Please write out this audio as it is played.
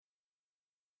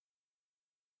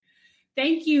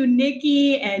Thank you,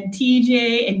 Nikki and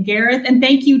TJ and Gareth. And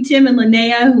thank you, Tim and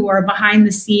Linnea, who are behind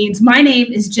the scenes. My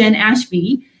name is Jen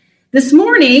Ashby. This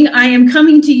morning, I am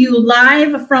coming to you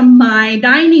live from my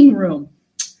dining room.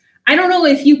 I don't know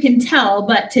if you can tell,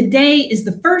 but today is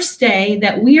the first day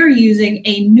that we are using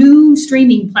a new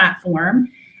streaming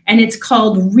platform, and it's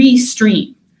called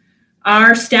Restream.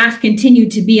 Our staff continue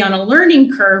to be on a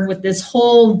learning curve with this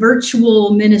whole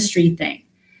virtual ministry thing.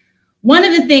 One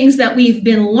of the things that we've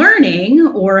been learning,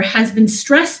 or has been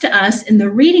stressed to us in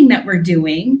the reading that we're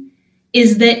doing,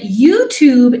 is that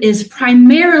YouTube is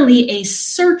primarily a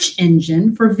search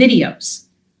engine for videos.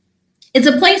 It's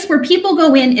a place where people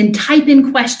go in and type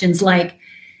in questions like,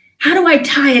 how do I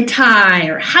tie a tie?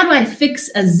 Or how do I fix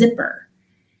a zipper?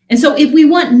 And so if we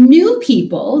want new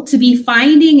people to be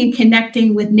finding and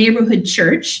connecting with Neighborhood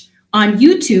Church on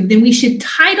YouTube, then we should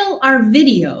title our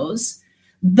videos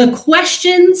the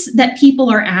questions that people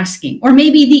are asking, or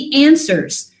maybe the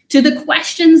answers to the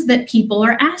questions that people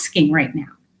are asking right now.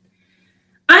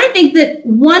 I think that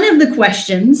one of the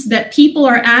questions that people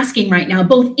are asking right now,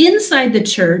 both inside the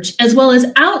church as well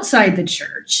as outside the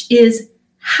church, is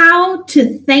how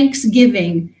to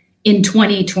Thanksgiving in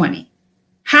 2020.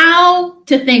 How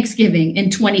to Thanksgiving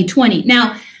in 2020.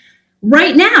 Now,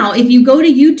 right now, if you go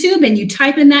to YouTube and you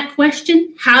type in that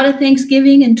question, how to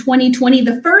Thanksgiving in 2020,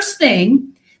 the first thing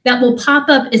that will pop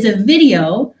up is a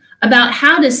video about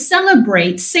how to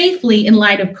celebrate safely in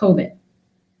light of COVID.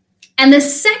 And the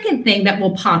second thing that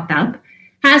will pop up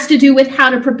has to do with how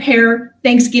to prepare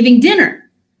Thanksgiving dinner.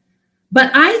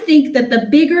 But I think that the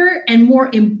bigger and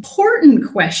more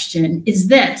important question is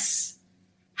this: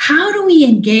 how do we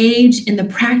engage in the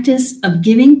practice of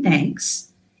giving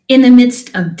thanks in the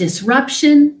midst of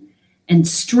disruption and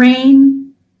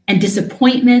strain and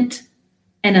disappointment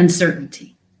and uncertainty?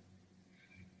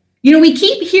 You know, we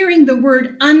keep hearing the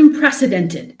word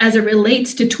unprecedented as it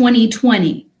relates to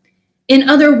 2020. In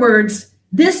other words,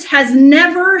 this has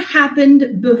never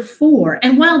happened before.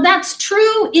 And while that's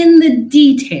true in the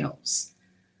details,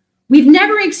 we've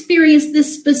never experienced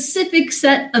this specific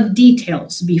set of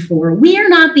details before. We are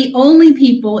not the only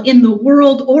people in the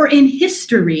world or in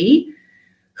history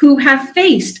who have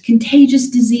faced contagious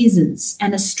diseases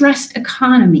and a stressed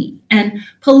economy and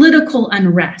political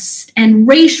unrest and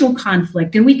racial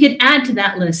conflict. And we could add to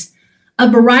that list a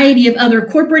variety of other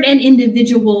corporate and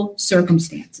individual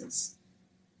circumstances.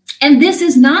 And this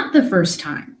is not the first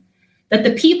time that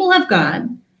the people of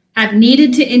God have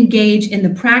needed to engage in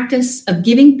the practice of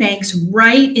giving thanks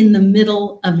right in the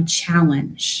middle of a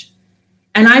challenge.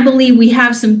 And I believe we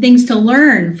have some things to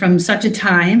learn from such a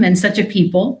time and such a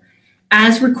people,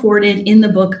 as recorded in the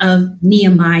book of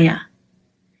Nehemiah.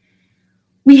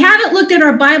 We haven't looked at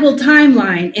our Bible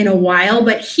timeline in a while,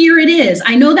 but here it is.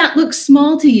 I know that looks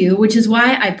small to you, which is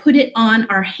why I put it on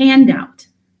our handout.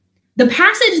 The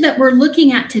passage that we're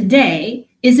looking at today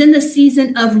is in the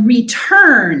season of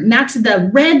return. That's the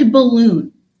red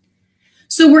balloon.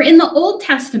 So we're in the Old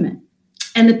Testament,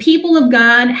 and the people of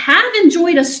God have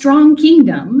enjoyed a strong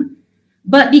kingdom,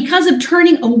 but because of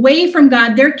turning away from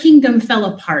God, their kingdom fell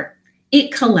apart.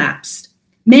 It collapsed.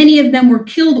 Many of them were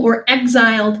killed or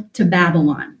exiled to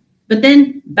Babylon. But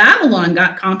then Babylon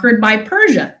got conquered by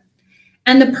Persia.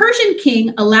 And the Persian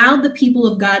king allowed the people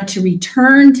of God to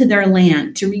return to their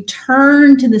land, to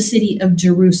return to the city of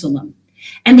Jerusalem.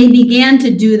 And they began to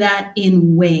do that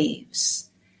in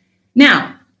waves.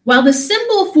 Now, while the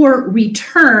symbol for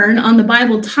return on the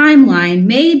Bible timeline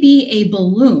may be a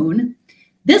balloon,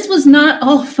 this was not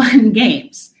all fun and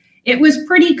games. It was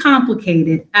pretty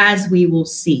complicated, as we will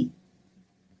see.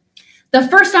 The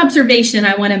first observation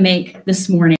I want to make this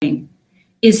morning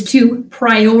is to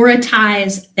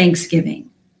prioritize Thanksgiving.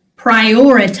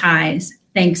 Prioritize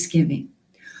Thanksgiving.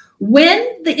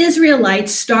 When the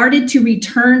Israelites started to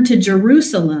return to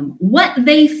Jerusalem, what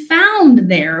they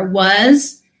found there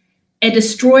was a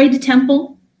destroyed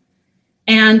temple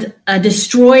and a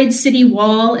destroyed city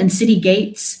wall and city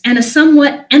gates and a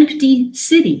somewhat empty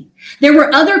city. There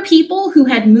were other people who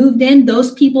had moved in.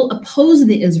 Those people opposed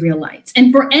the Israelites.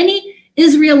 And for any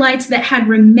Israelites that had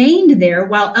remained there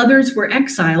while others were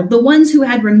exiled, the ones who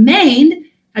had remained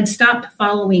had stopped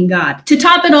following God. To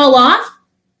top it all off,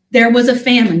 there was a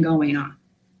famine going on.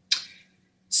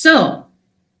 So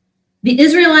the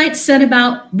Israelites set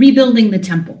about rebuilding the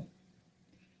temple.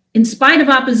 In spite of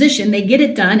opposition, they get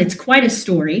it done. It's quite a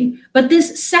story. But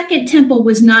this second temple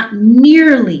was not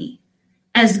nearly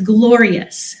as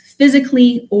glorious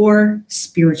physically or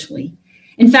spiritually.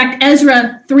 In fact,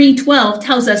 Ezra 3:12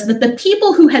 tells us that the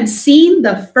people who had seen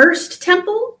the first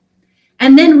temple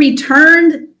and then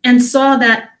returned and saw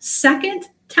that second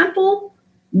temple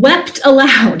wept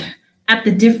aloud at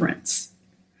the difference.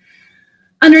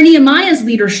 Under Nehemiah's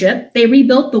leadership, they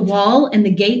rebuilt the wall and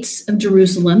the gates of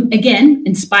Jerusalem, again,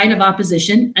 in spite of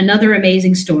opposition, another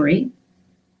amazing story.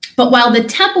 But while the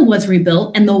temple was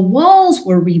rebuilt and the walls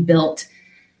were rebuilt,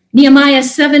 Nehemiah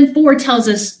 7:4 tells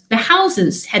us the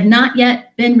houses had not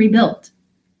yet been rebuilt.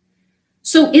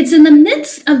 So it's in the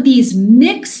midst of these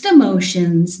mixed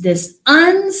emotions, this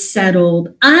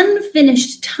unsettled,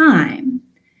 unfinished time,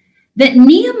 that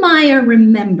Nehemiah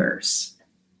remembers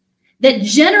that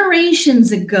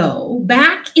generations ago,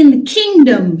 back in the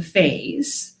kingdom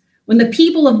phase, when the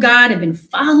people of God had been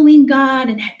following God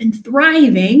and had been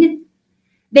thriving,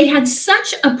 they had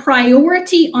such a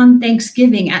priority on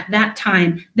Thanksgiving at that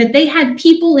time that they had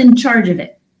people in charge of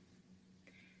it.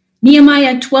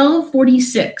 Nehemiah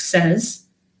 12:46 says,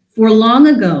 "For long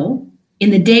ago, in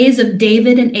the days of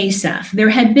David and Asaph, there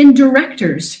had been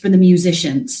directors for the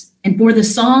musicians and for the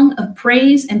song of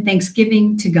praise and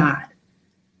thanksgiving to God."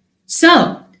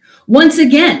 So, once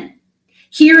again,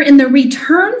 here in the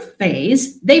return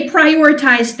phase, they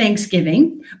prioritize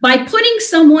Thanksgiving by putting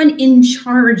someone in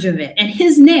charge of it. And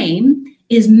his name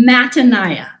is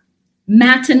Mattaniah.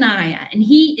 Mattaniah. And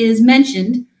he is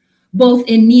mentioned both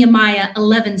in Nehemiah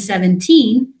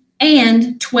 11:17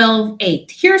 and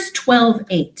 12:8. Here's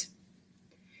 12:8.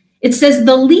 It says,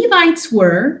 "The Levites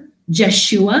were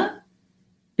Jeshua,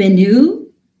 Benu,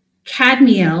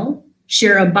 Kadmiel,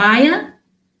 Sherebiah,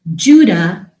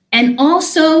 Judah, and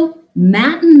also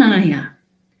Mattaniah,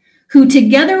 who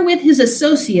together with his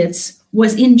associates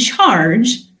was in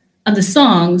charge of the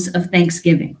songs of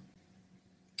thanksgiving."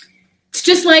 It's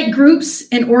just like groups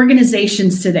and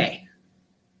organizations today.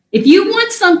 If you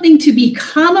want something to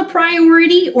become a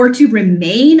priority or to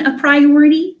remain a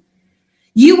priority,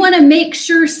 you want to make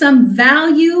sure some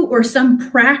value or some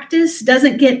practice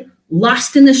doesn't get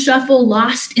lost in the shuffle,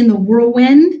 lost in the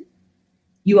whirlwind,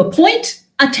 you appoint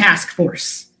a task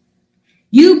force.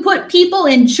 You put people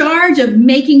in charge of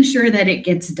making sure that it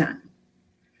gets done.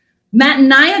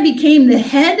 Mattaniah became the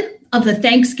head of the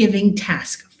Thanksgiving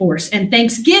task force, and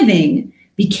Thanksgiving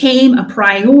became a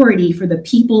priority for the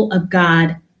people of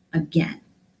God again,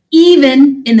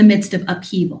 even in the midst of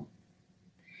upheaval.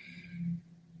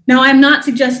 Now, I'm not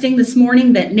suggesting this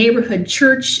morning that Neighborhood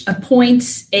Church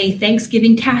appoints a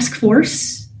Thanksgiving task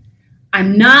force.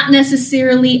 I'm not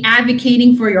necessarily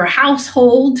advocating for your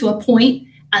household to appoint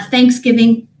a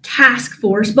Thanksgiving task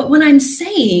force, but what I'm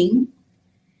saying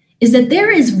is that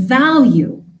there is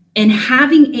value in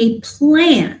having a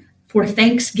plan for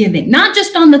Thanksgiving, not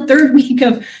just on the third week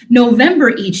of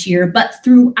November each year, but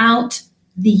throughout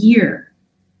the year.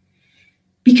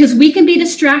 Because we can be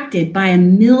distracted by a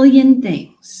million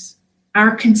things,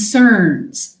 our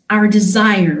concerns, our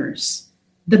desires,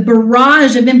 the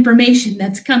barrage of information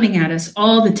that's coming at us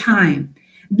all the time,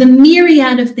 the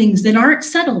myriad of things that aren't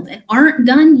settled and aren't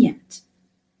done yet.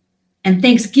 And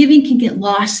Thanksgiving can get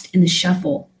lost in the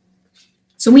shuffle.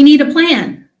 So we need a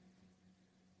plan.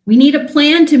 We need a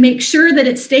plan to make sure that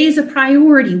it stays a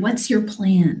priority. What's your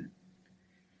plan?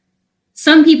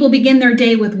 Some people begin their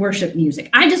day with worship music.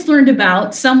 I just learned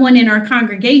about someone in our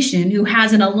congregation who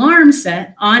has an alarm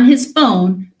set on his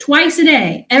phone twice a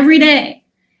day, every day.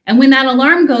 And when that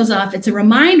alarm goes off, it's a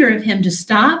reminder of him to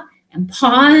stop and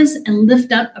pause and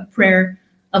lift up a prayer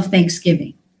of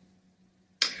thanksgiving.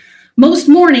 Most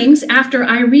mornings after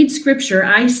I read scripture,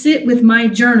 I sit with my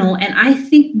journal and I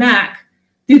think back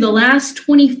through the last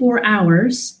 24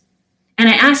 hours. And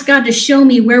I asked God to show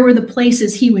me where were the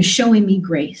places he was showing me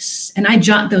grace. And I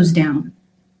jot those down.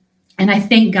 And I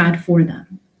thank God for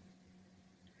them.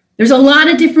 There's a lot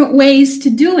of different ways to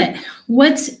do it.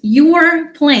 What's your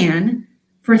plan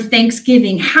for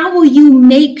Thanksgiving? How will you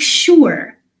make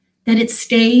sure that it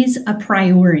stays a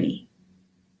priority?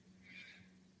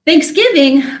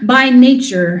 Thanksgiving, by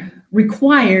nature,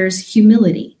 requires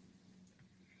humility.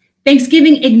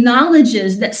 Thanksgiving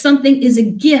acknowledges that something is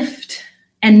a gift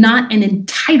and not an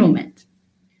entitlement.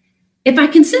 If I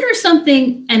consider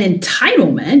something an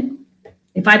entitlement,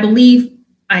 if I believe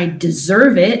I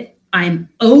deserve it, I'm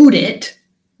owed it,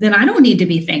 then I don't need to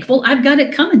be thankful. I've got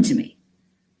it coming to me.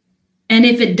 And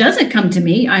if it doesn't come to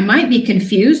me, I might be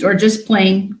confused or just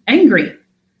plain angry.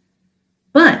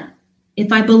 But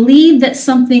if I believe that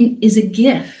something is a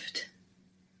gift,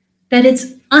 that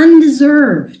it's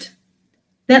undeserved,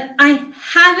 that I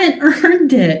haven't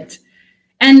earned it,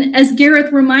 and as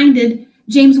Gareth reminded,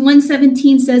 James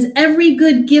 1:17 says, every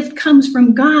good gift comes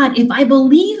from God. If I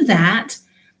believe that,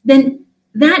 then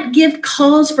that gift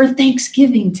calls for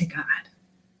thanksgiving to God.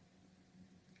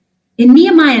 In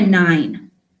Nehemiah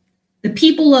 9, the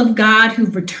people of God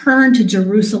who've returned to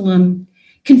Jerusalem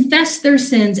confess their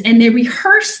sins and they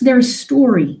rehearse their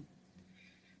story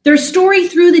their story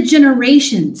through the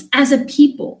generations as a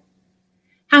people,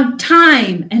 how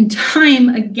time and time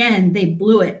again they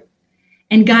blew it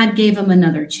and God gave them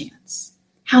another chance.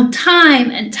 How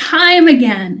time and time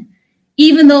again,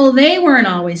 even though they weren't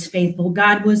always faithful,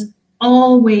 God was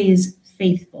always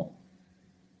faithful.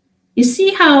 You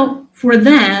see how for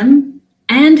them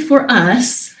and for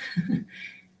us,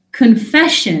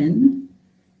 confession,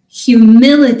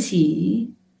 humility,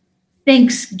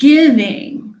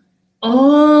 thanksgiving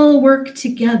all work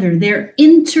together. They're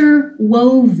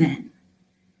interwoven.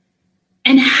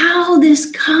 And how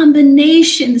this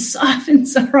combination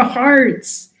softens our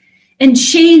hearts and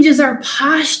changes our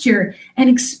posture and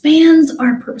expands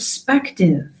our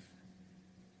perspective.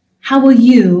 How will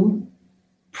you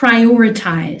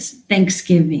prioritize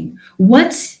Thanksgiving?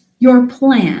 What's your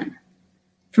plan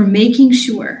for making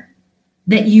sure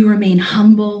that you remain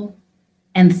humble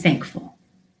and thankful?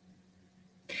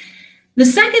 The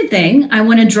second thing I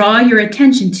want to draw your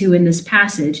attention to in this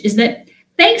passage is that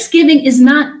Thanksgiving is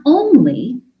not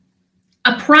only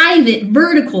a private,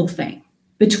 vertical thing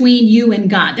between you and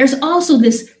God. There's also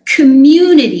this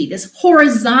community, this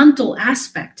horizontal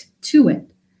aspect to it,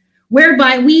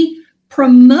 whereby we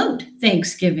promote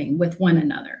Thanksgiving with one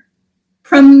another.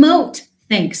 Promote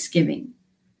Thanksgiving.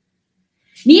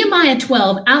 Nehemiah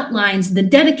 12 outlines the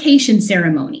dedication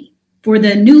ceremony for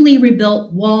the newly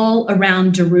rebuilt wall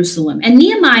around Jerusalem. And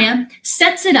Nehemiah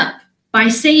sets it up by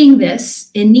saying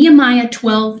this in Nehemiah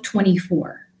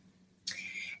 12:24.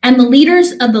 And the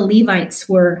leaders of the Levites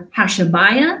were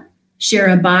Hashabiah,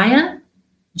 Sherebiah,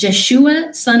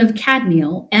 Jeshua, son of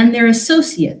Kadmiel, and their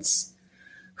associates,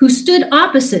 who stood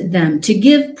opposite them to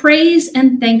give praise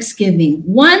and thanksgiving,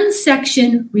 one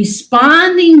section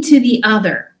responding to the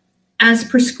other, as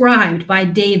prescribed by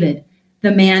David,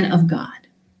 the man of God.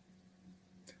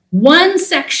 One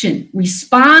section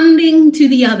responding to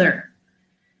the other.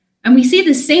 And we see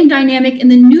the same dynamic in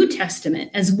the New Testament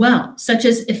as well, such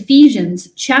as Ephesians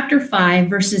chapter 5,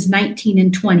 verses 19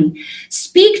 and 20.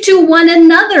 Speak to one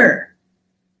another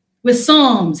with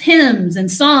psalms, hymns,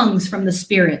 and songs from the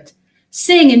Spirit.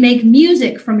 Sing and make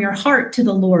music from your heart to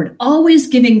the Lord, always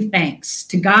giving thanks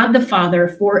to God the Father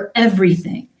for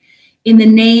everything in the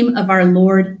name of our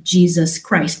Lord Jesus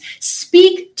Christ.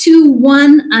 Speak to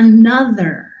one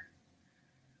another.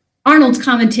 Arnold's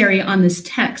commentary on this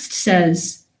text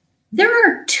says, there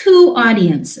are two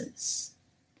audiences.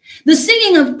 The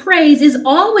singing of praise is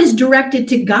always directed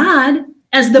to God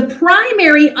as the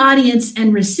primary audience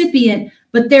and recipient,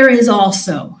 but there is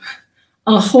also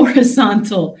a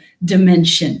horizontal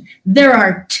dimension. There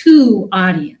are two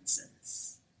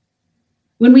audiences.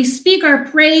 When we speak our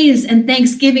praise and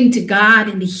thanksgiving to God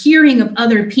in the hearing of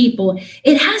other people,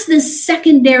 it has this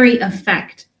secondary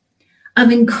effect of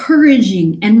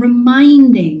encouraging and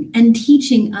reminding and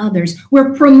teaching others.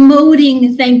 We're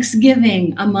promoting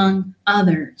Thanksgiving among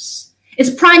others. It's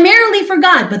primarily for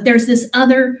God, but there's this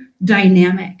other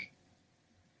dynamic.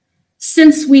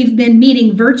 Since we've been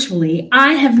meeting virtually,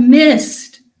 I have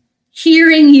missed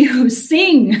hearing you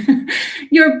sing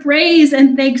your praise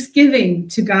and thanksgiving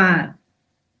to God.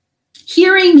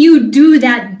 Hearing you do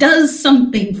that does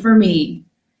something for me,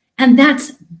 and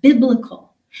that's biblical.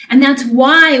 And that's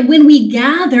why when we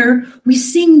gather, we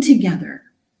sing together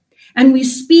and we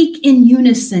speak in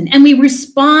unison and we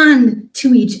respond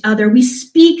to each other. We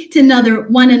speak to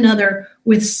one another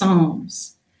with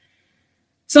psalms.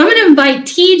 So I'm going to invite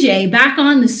TJ back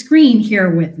on the screen here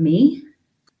with me,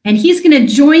 and he's going to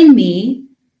join me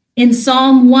in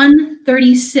Psalm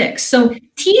 136. So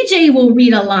TJ will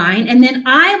read a line and then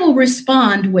I will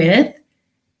respond with,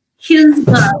 his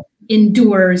love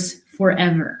endures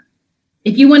forever.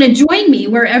 If you want to join me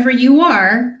wherever you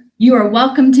are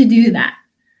welcome to do that.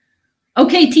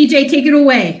 Okay, TJ, take it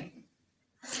away.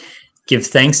 Give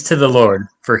thanks to the Lord,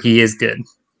 for he is good.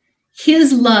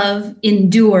 His love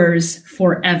endures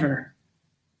forever.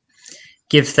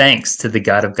 Give thanks to the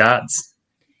God of gods.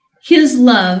 His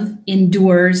love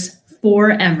endures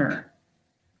forever.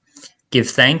 Give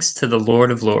thanks to the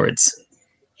Lord of lords.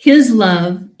 His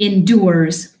love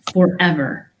endures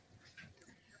forever.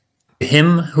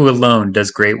 Him who alone does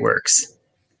great works.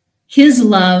 His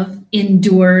love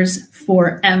endures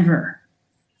forever.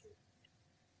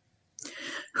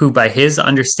 Who by his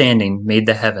understanding made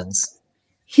the heavens.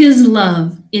 His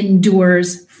love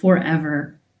endures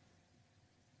forever.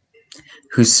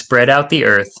 Who spread out the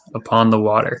earth upon the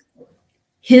water.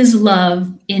 His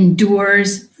love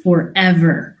endures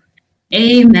forever.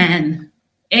 Amen.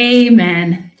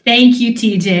 Amen. Thank you,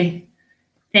 TJ.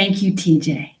 Thank you,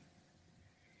 TJ.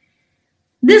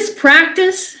 This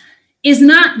practice is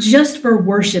not just for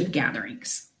worship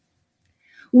gatherings.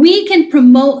 We can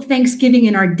promote Thanksgiving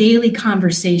in our daily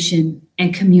conversation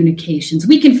and communications.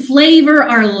 We can flavor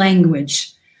our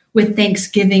language with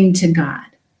thanksgiving to God.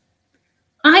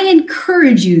 I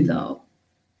encourage you, though,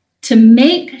 to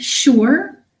make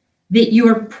sure that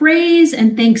your praise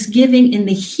and thanksgiving in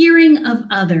the hearing of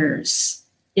others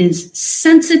is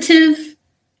sensitive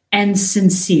and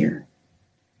sincere.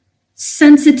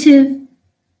 Sensitive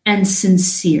and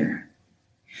sincere.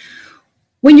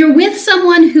 When you're with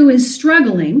someone who is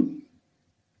struggling,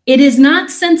 it is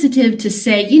not sensitive to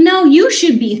say, you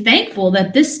should be thankful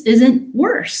that this isn't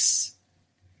worse.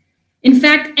 In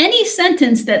fact, any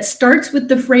sentence that starts with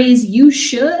the phrase you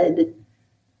should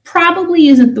probably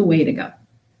isn't the way to go.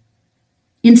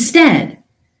 Instead,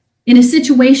 in a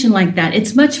situation like that,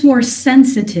 it's much more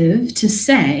sensitive to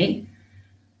say,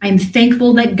 I'm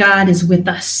thankful that God is with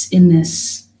us in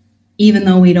this, even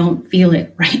though we don't feel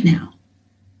it right now.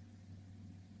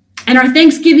 And our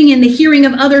thanksgiving in the hearing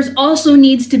of others also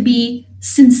needs to be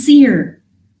sincere.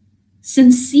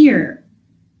 Sincere.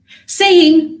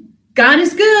 Saying God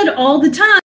is good all the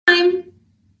time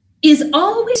is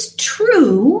always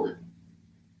true,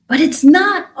 but it's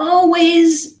not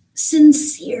always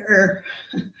sincere.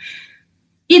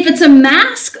 If it's a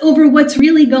mask over what's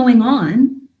really going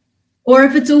on, or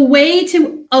if it's a way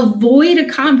to avoid a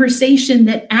conversation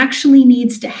that actually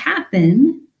needs to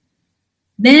happen,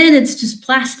 then it's just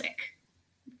plastic,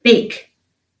 fake,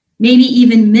 maybe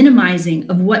even minimizing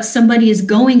of what somebody is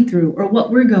going through or what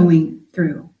we're going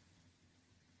through.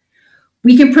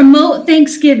 We can promote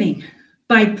Thanksgiving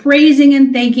by praising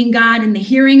and thanking God in the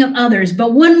hearing of others,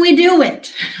 but when we do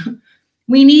it,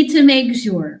 we need to make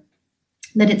sure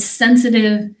that it's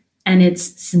sensitive and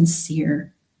it's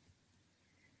sincere.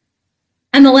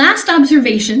 And the last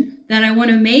observation that I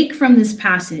want to make from this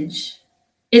passage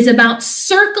is about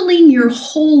circling your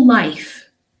whole life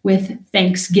with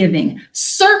thanksgiving.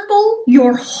 Circle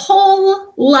your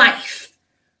whole life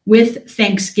with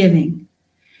thanksgiving.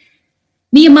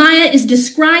 Nehemiah is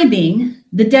describing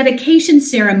the dedication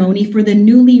ceremony for the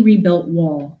newly rebuilt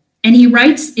wall. And he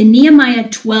writes in Nehemiah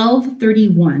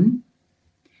 12:31,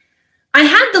 I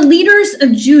had the leaders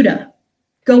of Judah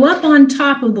go up on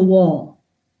top of the wall.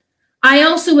 I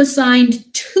also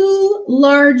assigned 2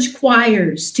 large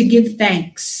choirs to give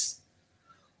thanks.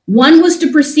 One was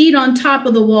to proceed on top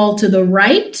of the wall to the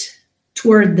right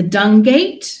toward the dung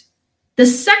gate. The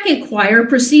second choir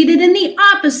proceeded in the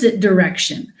opposite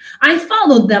direction. I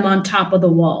followed them on top of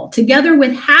the wall, together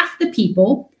with half the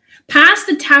people, past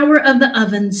the Tower of the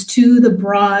Ovens to the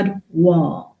broad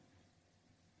wall.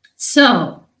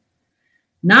 So,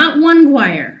 not one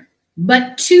choir,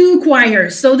 but 2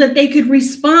 choirs so that they could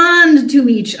respond to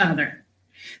each other.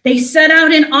 They set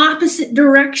out in opposite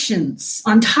directions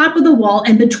on top of the wall,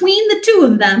 and between the 2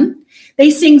 of them, they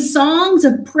sing songs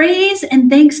of praise and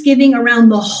thanksgiving around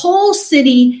the whole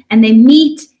city, and they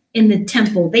meet in the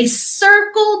temple. They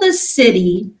circle the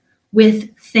city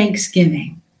with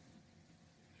thanksgiving.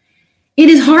 It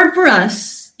is hard for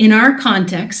us in our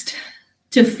context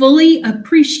to fully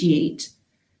appreciate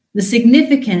the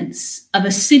significance of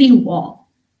a city wall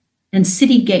and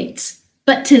city gates.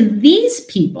 But to these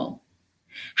people,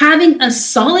 having a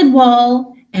solid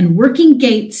wall and working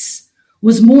gates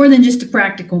was more than just a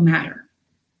practical matter.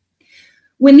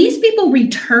 When these people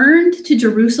returned to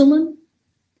Jerusalem,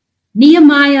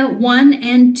 Nehemiah 1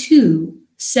 and 2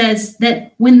 says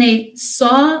that when they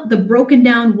saw the broken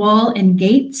down wall and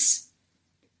gates,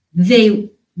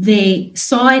 they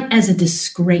saw it as a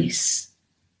disgrace.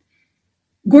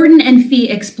 Gordon and Fee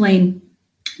explain,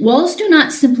 walls do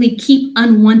not simply keep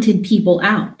unwanted people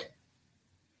out.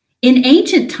 In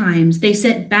ancient times, they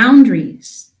set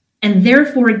boundaries and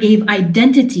therefore gave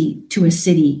identity to a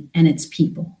city and its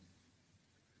people.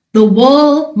 The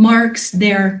wall marks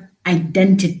their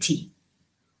identity,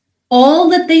 all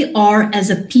that they are as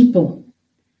a people,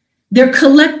 their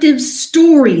collective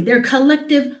story, their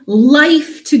collective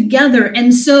life together.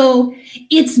 And so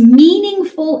it's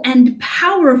meaningful and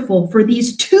powerful for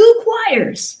these 2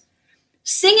 choirs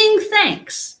singing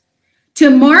thanks to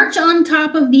march on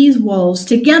top of these walls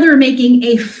together, making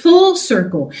a full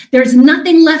circle. There's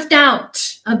nothing left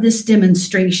out of this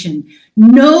demonstration.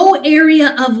 No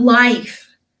area of life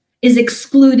is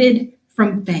excluded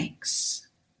from thanks.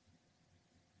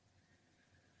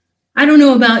 I don't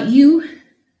know about you,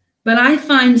 but I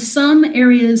find some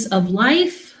areas of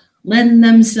life lend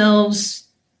themselves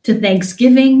to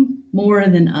thanksgiving more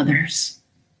than others.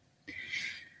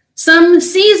 Some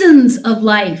seasons of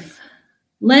life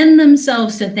lend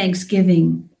themselves to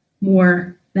thanksgiving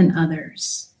more than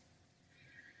others.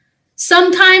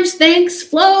 Sometimes thanks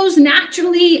flows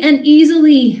naturally and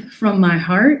easily from my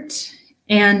heart,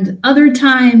 and other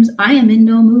times I am in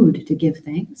no mood to give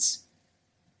thanks.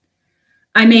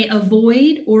 I may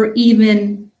avoid or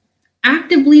even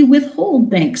actively withhold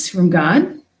thanks from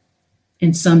God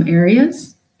in some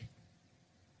areas.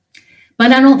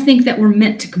 But I don't think that we're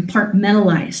meant to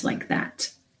compartmentalize like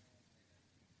that.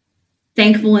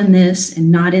 Thankful in this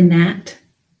and not in that.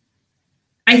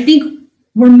 I think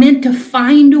we're meant to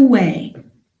find a way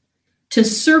to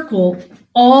circle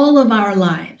all of our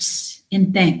lives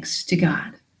in thanks to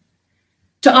God.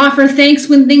 To offer thanks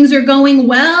when things are going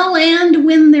well and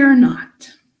when they're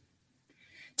not.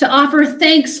 To offer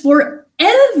thanks for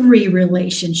every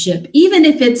relationship, even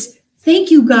if it's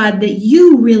thank you, God, that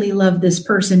you really love this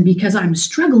person because I'm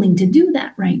struggling to do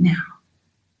that right now.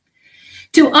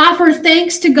 To offer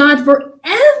thanks to God for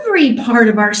every part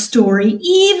of our story,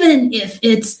 even if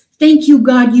it's thank you,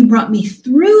 God, you brought me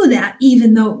through that,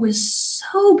 even though it was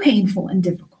so painful and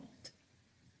difficult.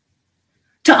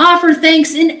 To offer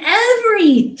thanks in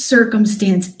every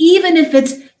circumstance, even if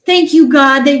it's thank you,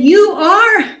 God, that you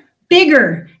are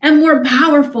bigger and more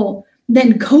powerful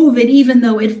than COVID, even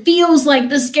though it feels like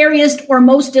the scariest or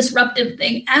most disruptive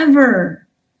thing ever.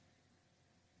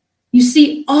 You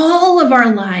see, all of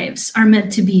our lives are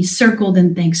meant to be circled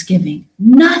in thanksgiving,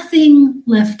 nothing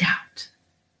left out.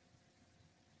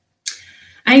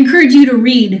 I encourage you to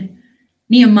read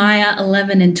Nehemiah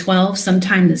 11 and 12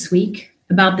 sometime this week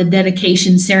about the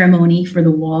dedication ceremony for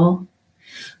the wall.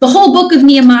 The whole book of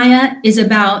Nehemiah is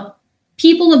about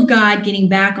people of God getting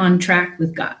back on track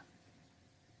with God.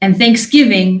 And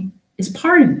Thanksgiving is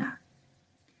part of that.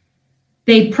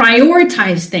 They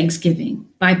prioritize Thanksgiving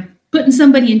by putting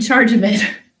somebody in charge of it.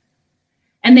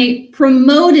 And they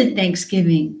promoted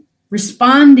Thanksgiving,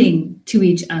 responding to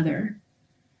each other.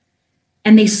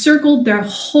 And they circled their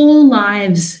whole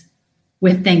lives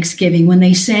with Thanksgiving when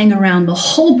they sang around the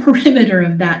whole perimeter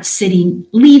of that city,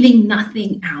 leaving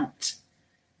nothing out.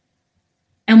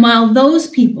 And while those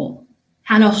people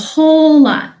had a whole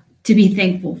lot to be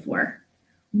thankful for,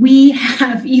 we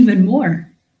have even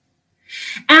more.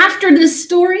 After this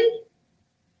story,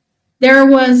 there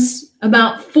was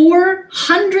about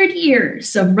 400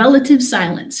 years of relative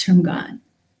silence from God.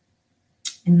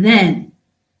 And then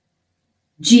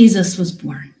Jesus was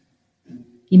born.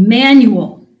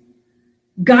 Emmanuel,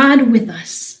 God with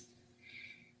us,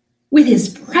 with his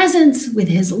presence, with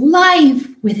his life,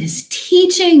 with his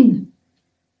teaching.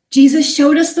 Jesus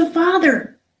showed us the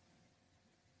Father.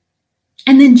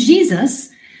 And then Jesus,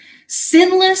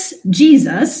 sinless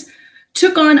Jesus,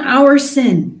 took on our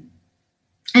sin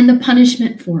and the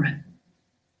punishment for it.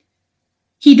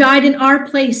 He died in our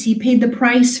place. He paid the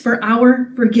price for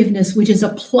our forgiveness, which is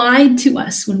applied to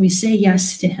us when we say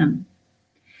yes to him.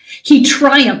 He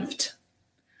triumphed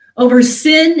over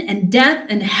sin and death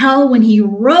and hell when he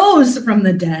rose from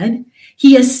the dead.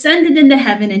 He ascended into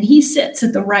heaven and he sits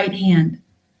at the right hand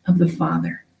of the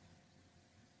Father.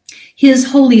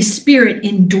 His Holy Spirit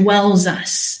indwells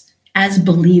us as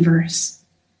believers,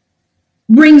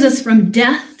 brings us from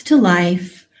death to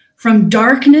life, from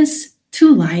darkness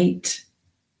to light.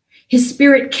 His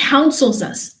Spirit counsels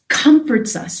us,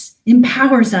 comforts us,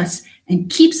 empowers us, and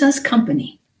keeps us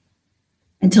company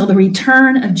until the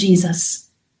return of Jesus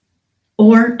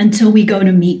or until we go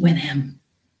to meet with him.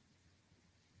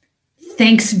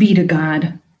 Thanks be to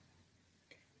God.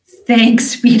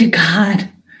 Thanks be to God.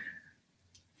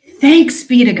 Thanks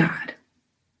be to God.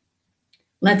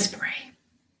 Let's pray.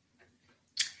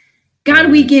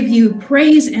 God, we give you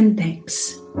praise and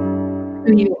thanks for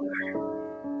who you are.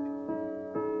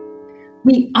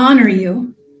 We honor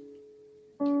you.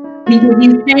 We give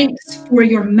you thanks for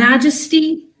your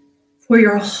majesty, for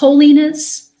your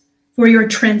holiness, for your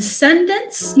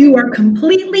transcendence. You are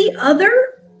completely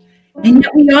other. And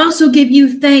yet we also give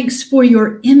you thanks for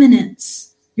your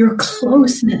immanence, your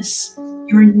closeness,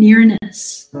 your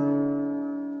nearness.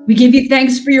 We give you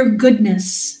thanks for your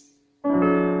goodness.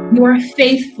 You are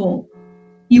faithful.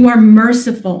 You are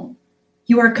merciful.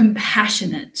 You are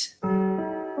compassionate.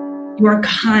 You are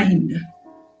kind.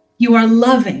 You are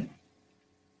loving.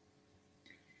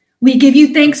 We give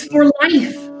you thanks for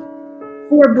life,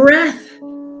 for breath,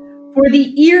 for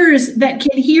the ears that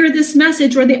can hear this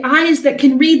message, or the eyes that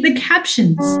can read the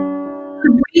captions,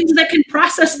 the brains that can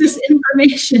process this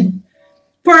information,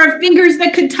 for our fingers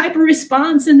that could type a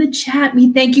response in the chat.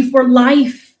 We thank you for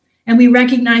life, and we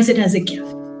recognize it as a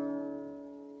gift.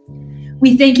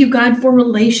 We thank you, God, for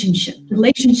relationship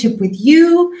with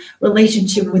you,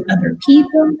 relationship with other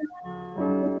people,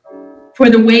 for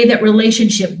the way that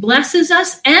relationship blesses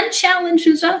us and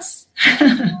challenges us.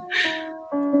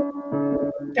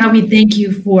 God, we thank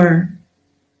you for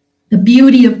the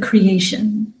beauty of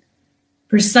creation,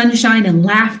 for sunshine and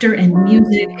laughter and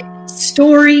music,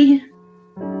 story.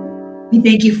 We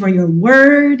thank you for your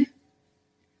word.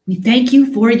 We thank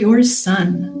you for your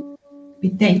son. We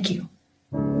thank you.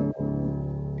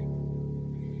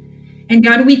 And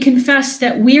God, we confess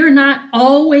that we're not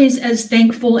always as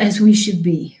thankful as we should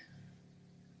be.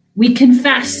 We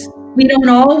confess we don't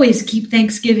always keep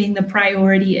Thanksgiving the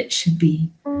priority it should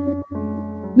be.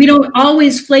 We don't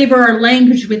always flavor our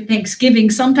language with thanksgiving.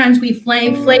 Sometimes we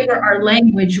flavor our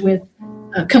language with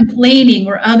complaining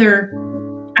or other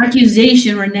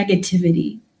accusation or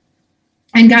negativity.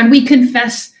 And God, we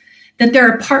confess that there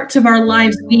are parts of our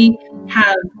lives we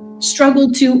have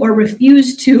struggled to or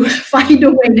refused to find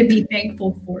a way to be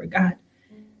thankful for. God,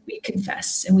 we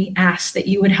confess and we ask that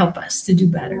you would help us to do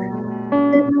better.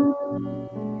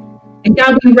 And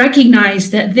God, we recognize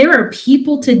that there are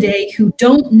people today who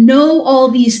don't know all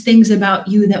these things about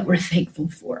you that we're thankful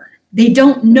for. They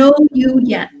don't know you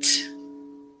yet.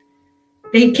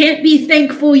 They can't be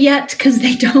thankful yet because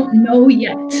they don't know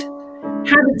yet,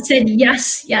 haven't said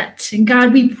yes yet. And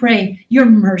God, we pray your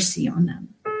mercy on them.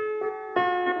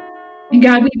 And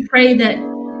God, we pray that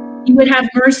you would have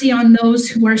mercy on those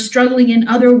who are struggling in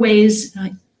other ways,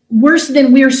 worse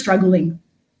than we're struggling,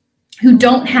 who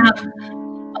don't have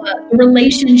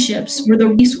relationships or the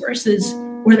resources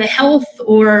or the health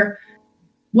or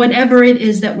whatever it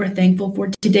is that we're thankful for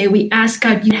today. We ask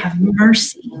God, you have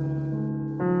mercy.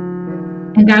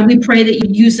 And God, we pray that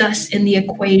you use us in the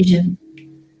equation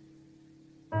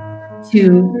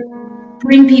to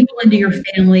bring people into your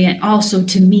family and also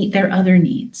to meet their other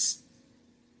needs.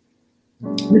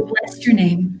 We bless your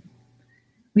name.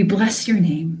 We bless your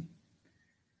name.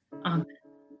 Amen.